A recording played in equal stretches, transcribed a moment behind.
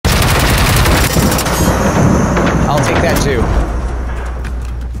that too.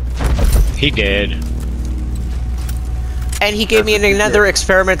 He did. And he gave me another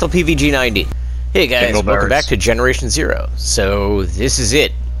experimental PVG-90. Hey guys, welcome back to Generation Zero. So this is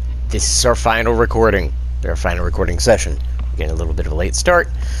it. This is our final recording. Our final recording session. We're getting a little bit of a late start.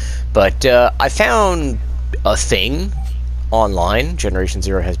 But I found a thing online. Generation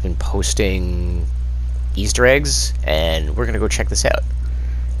Zero has been posting Easter eggs, and we're going to go check this out.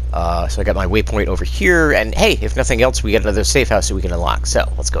 So I got my waypoint over here, and hey, if nothing else, we got another safe house that we can unlock. So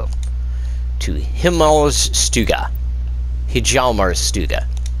let's go to Hjalmar's Stuga. Hjalmar's Stuga.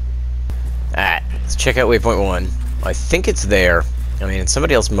 Alright, let's check out waypoint 1. I think it's there. I mean,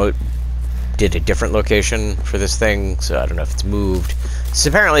 somebody else did a different location for this thing, so I don't know if it's moved. It's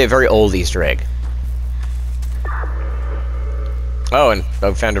apparently a very old Easter egg. Oh, and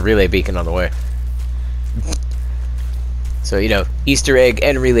I found a relay beacon on the way. So, you know, Easter egg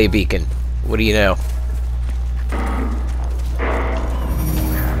and relay beacon. What do you know?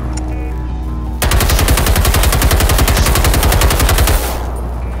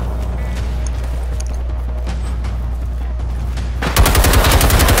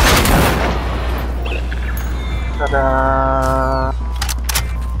 Ta-da!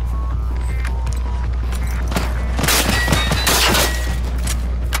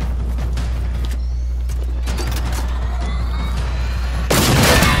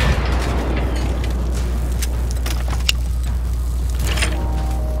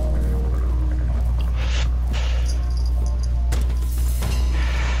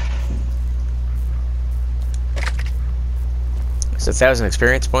 It's 1,000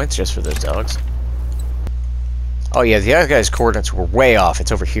 experience points just for those dogs. Oh yeah, the other guy's coordinates were way off.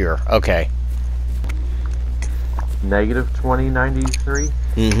 It's over here. Okay. Negative 2093?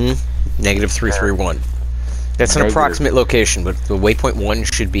 Mm-hmm. Negative 331. That's an approximate location, but the waypoint 1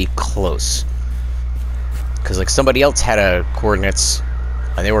 should be close. Because, like, somebody else had a coordinates,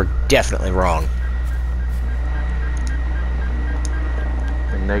 and they were definitely wrong.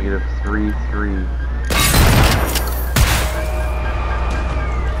 And negative 33.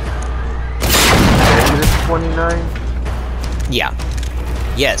 Negative 29? Yeah.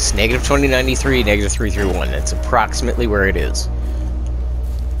 Yes, negative 2093, negative 331. That's approximately where it is.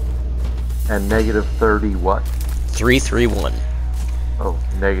 And negative 30 what? 331. Oh,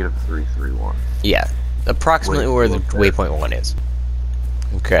 negative 331. Yeah. Approximately where the waypoint 1 is.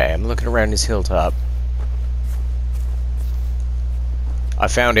 Okay, I'm looking around this hilltop. I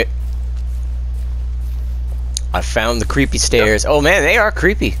found it. I found the creepy stairs. Oh man, they are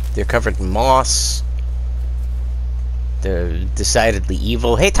creepy. They're covered in moss. They're decidedly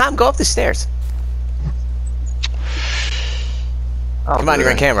evil. Hey Tom, go up the stairs. Come on, you're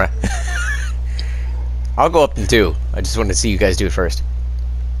on camera. I'll go up them too. I just wanted to see you guys do it first.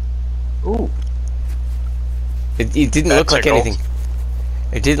 Ooh. It didn't look like anything.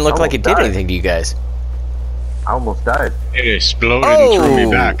 It didn't look like it did anything to you guys. I almost died. It exploded and threw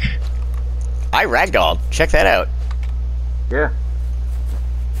me back. I ragdolled. Check that out. Yeah.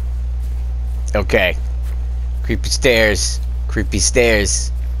 Okay. Creepy stairs. Creepy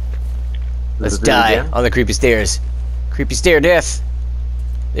stairs. Let's die on the creepy stairs. Creepy stair death.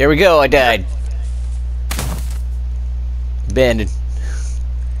 There we go, I died. Abandoned.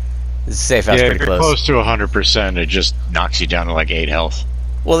 This is safe house pretty if you're close to 100%, it just knocks you down to like 8 health.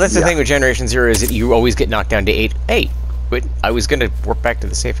 Well, that's the thing with Generation Zero is that you always get knocked down to 8. Hey, wait, I was gonna warp back to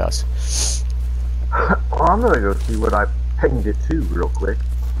the safe house. Well, I'm gonna go see what I pinged it to real quick.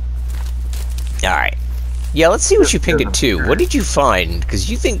 Alright. Yeah, let's see what you pinged it to. What did you find? Because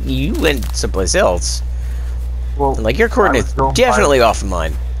you think you went someplace else. Well, And, like, your coordinates definitely off of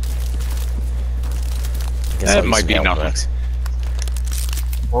mine. That might be nothing.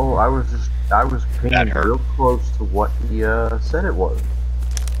 Well, I was pinging real close to what he said it was.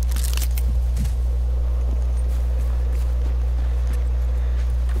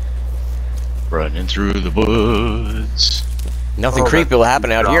 Running through the woods. Nothing creepy will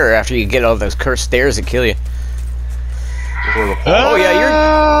happen out here after you get all those cursed stairs that kill you. Oh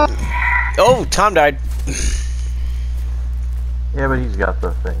yeah, you're... Oh, Tom died. Yeah, but he's got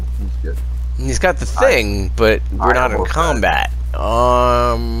the thing. He's good. He's got the thing, but we're not in combat.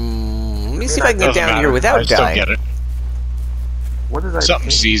 Let me see if I can get down here without dying. Get it. What did I Something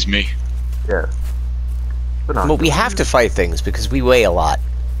ping? sees me. Yeah. But we have to fight things because we weigh a lot.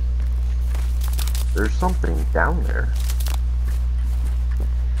 There's something down there.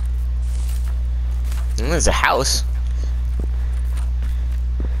 There's a house.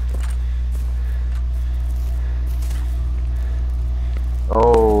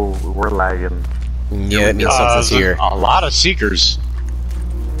 Oh, we're lagging. Yeah, that means something's here. A lot of seekers.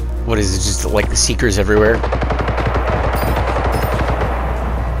 What is it, just like the seekers everywhere?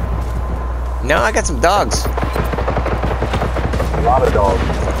 No, I got some dogs. A lot of dogs.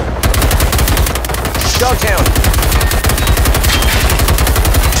 Dogtown.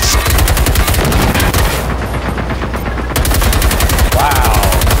 Wow,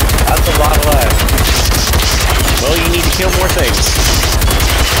 that's a lot of lives. Well, you need to kill more things.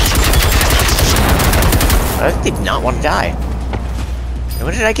 I did not want to die.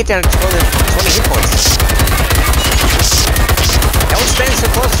 When did I get down to 20 hit points? Don't stand so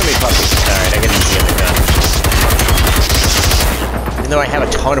close to me, puppy. Alright, I got an easy other gun. Even though I have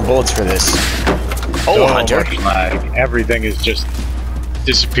a ton of bullets for this. Oh, Hunter. Lag. Everything is just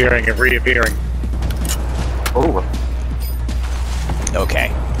disappearing and reappearing. Oh.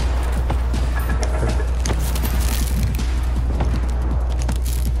 Okay.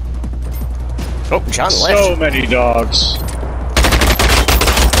 Oh, John left. So many dogs.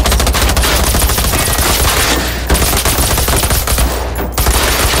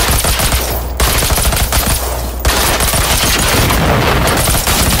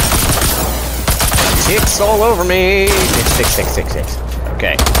 Ticks all over me. Six.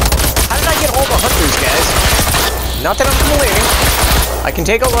 Okay. How did I get all the hunters, guys? Not that I'm complaining. I can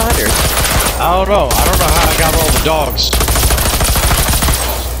take all the hunters. I don't know how I got all the dogs.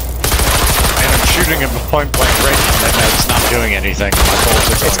 And I'm shooting him point blank range and it's not doing anything. My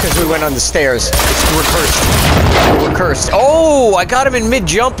bullets are going. It's because we went on the stairs. We're cursed. We're cursed. Oh, I got him in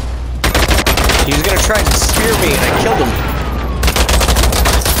mid-jump. He was gonna try to spear me and I killed him.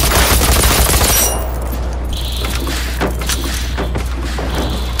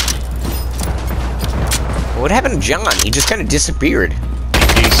 What happened to John? He just kind of disappeared.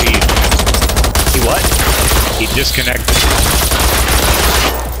 DC. He what? He disconnected.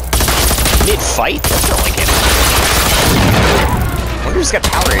 Mid-fight? That's not like him. I wonder if he's got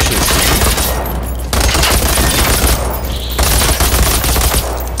power issues.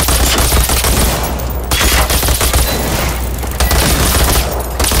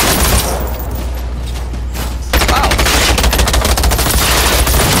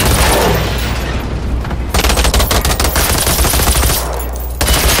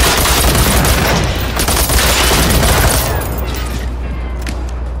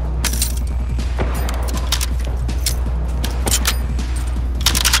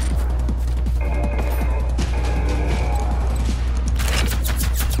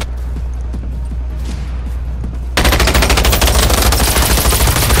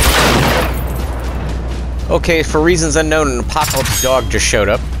 Okay, for reasons unknown, an apocalypse dog just showed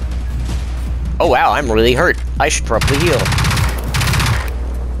up. Oh wow, I'm really hurt. I should probably heal.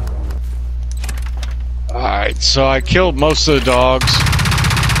 Alright, so I killed most of the dogs.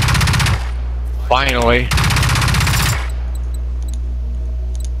 Finally.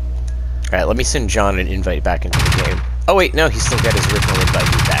 Alright, let me send John an invite back into the game. Oh wait, no, he's still got his original invite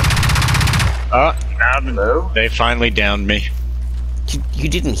back. Hello? They finally downed me. You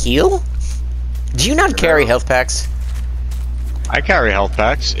didn't heal? Do you not carry health packs? I carry health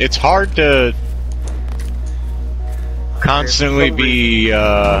packs. It's hard to constantly be healing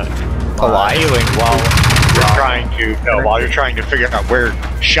while you're trying to figure out where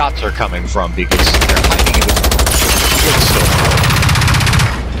shots are coming from because they're hiding in the good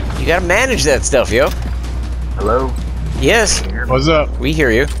stuff. You gotta manage that stuff, yo. Hello? Yes. What's up? We hear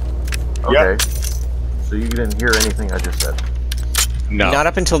you. Okay. Yep. So you didn't hear anything I just said? No. Not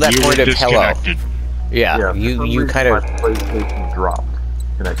up until that point of hello. Yeah, you kind of... My PlayStation dropped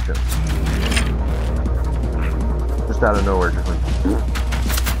connection. Just out of nowhere, just like...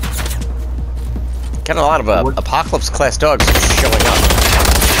 Kind of a lot of apocalypse class dogs showing up. I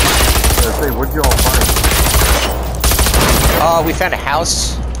was gonna say, what'd you all find? We found a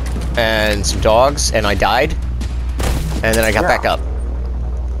house and some dogs, and I died. And then I got back up.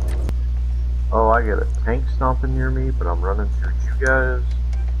 Oh, I get a tank stomping near me, but I'm running through you guys.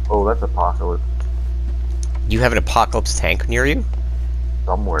 Oh, that's apocalypse. You have an apocalypse tank near you?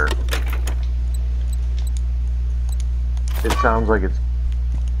 Somewhere. It sounds like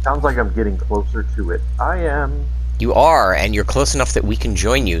I'm getting closer to it. I am. You are, and you're close enough that we can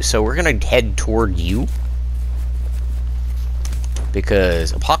join you, so we're gonna head toward you.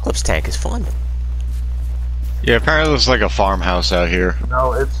 Because apocalypse tank is fun. Yeah, apparently there's like a farmhouse out here.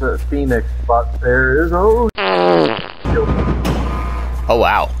 No, it's a Phoenix, but there is Oh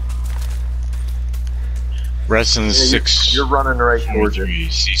wow. Reston 6. You're running right towards it.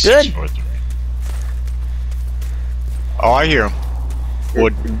 Good. Oh, I hear him.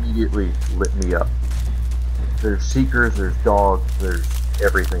 It immediately lit me up. There's seekers, there's dogs, there's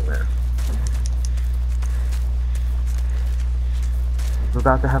everything there. We're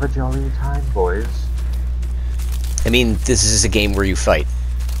about to have a jolly time, boys. I mean, this is a game where you fight.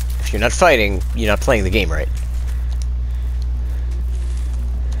 If you're not fighting, you're not playing the game right.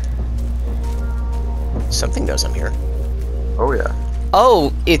 Something does I'm here. Oh yeah.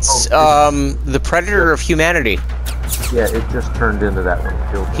 Oh, it's the Predator of Humanity. Yeah, it just turned into that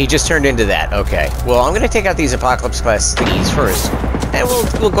one. Killed He just turned into that. Okay. Well, I'm gonna take out these Apocalypse class thingies first, and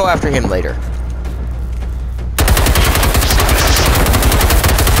we'll go after him later.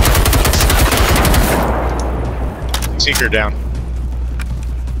 Seeker down.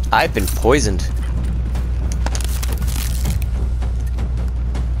 I've been poisoned.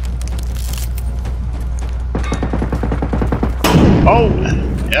 Oh!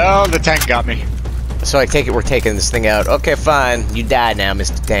 Oh, the tank got me. So I take it we're taking this thing out. Okay, fine. You die now,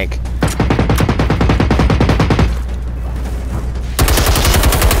 Mr. Tank.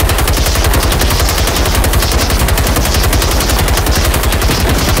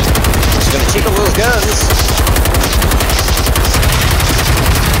 Just gonna tickle those guns.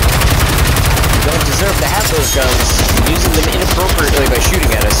 You don't deserve to have those guns. You're using them inappropriately by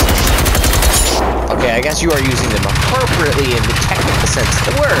shooting at us. Okay, I guess you are using them appropriately in the technical sense of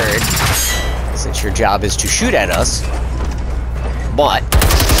the word, since your job is to shoot at us, but I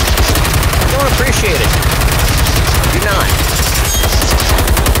don't appreciate it. Do not.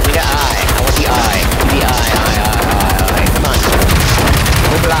 Give me the eye. I want the eye. Give me the eye. Come on.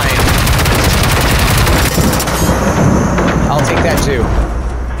 Go blind. I'll take that too.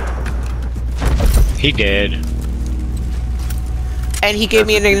 He did. And he gave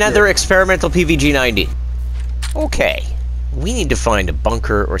me another experimental PVG-90. Okay. We need to find a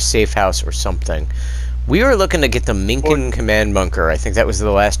bunker or safe house or something. We were looking to get the Minkin command bunker. I think that was the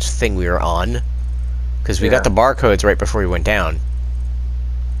last thing we were on. Because we got the barcodes right before we went down.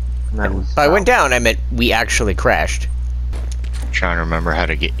 And by went down, I meant we actually crashed. I'm trying to remember how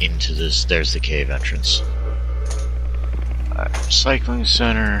to get into this. There's the cave entrance. Recycling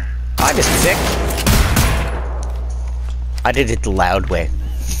center. I just sick. I did it the loud way.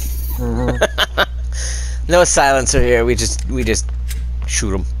 No silencer here. We just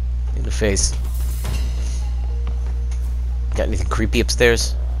shoot them in the face. Got anything creepy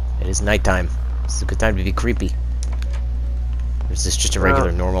upstairs? It is nighttime. This is a good time to be creepy. Or is this just a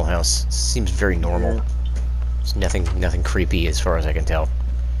regular normal house? It seems very normal. There's nothing creepy as far as I can tell.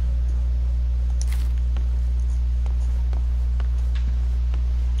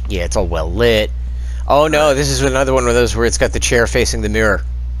 Yeah, it's all well lit. Oh no, this is another one of those where it's got the chair facing the mirror.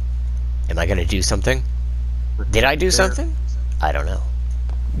 Am I gonna do something? Did I do something? I don't know.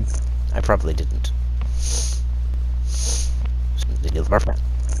 I probably didn't.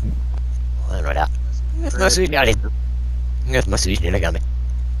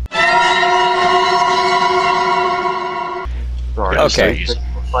 Sorry. Okay.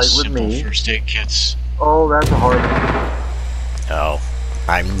 Fight with me. First aid kits. Oh, that's a hard one. Oh,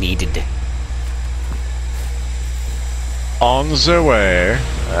 I'm needed. On the way.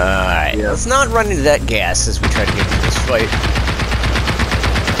 Alright, let's not run into that gas as we try to get through this fight.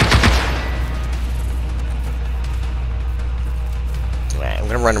 Alright, I'm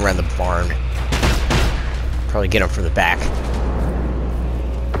gonna run around the barn. Probably get him from the back.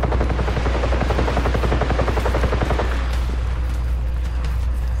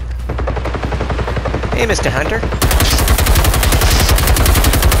 Hey, Mr. Hunter.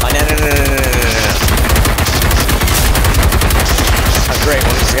 Oh, no. Oh, great,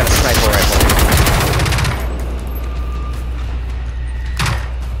 well, he's got a sniper rifle.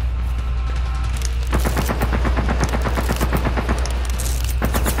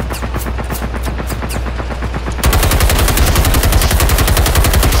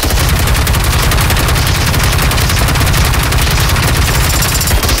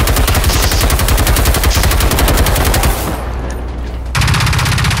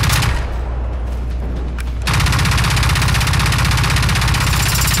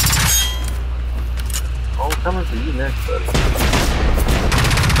 Coming for you next, buddy.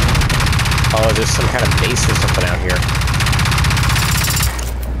 Oh, there's some kind of base or something out here.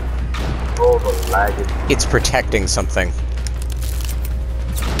 Oh, the lagging. It's protecting something.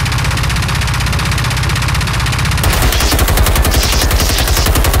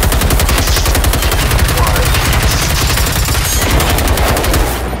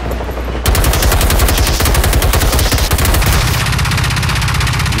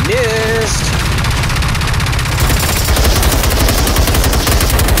 Missed!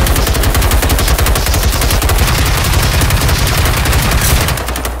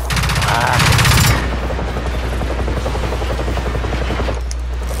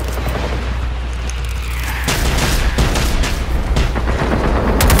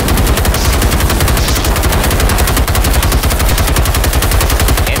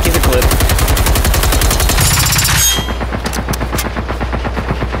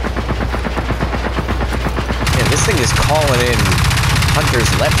 hunters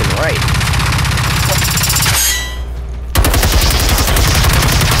left and right.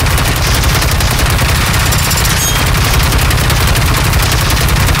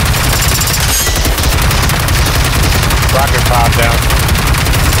 Rocket pod down.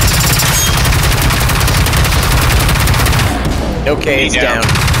 Okay, it's down.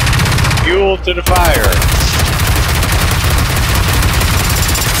 Fuel to the fire.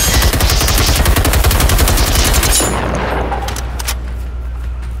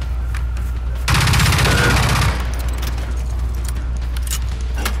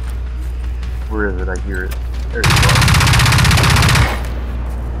 Where is it? I hear it. There you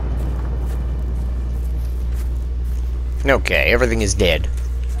go. Okay, everything is dead.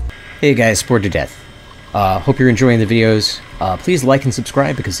 Hey guys, Bored to Death. Hope you're enjoying the videos. Please like and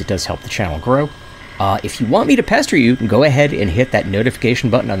subscribe because it does help the channel grow. If you want me to pester you, go ahead and hit that notification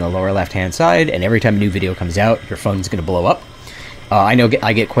button on the lower left-hand side, and every time a new video comes out, your phone's going to blow up. I know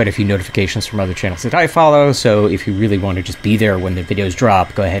I get quite a few notifications from other channels that I follow, so if you really want to just be there when the videos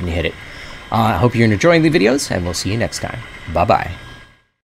drop, go ahead and hit it. I hope you're enjoying the videos, and we'll see you next time. Bye-bye.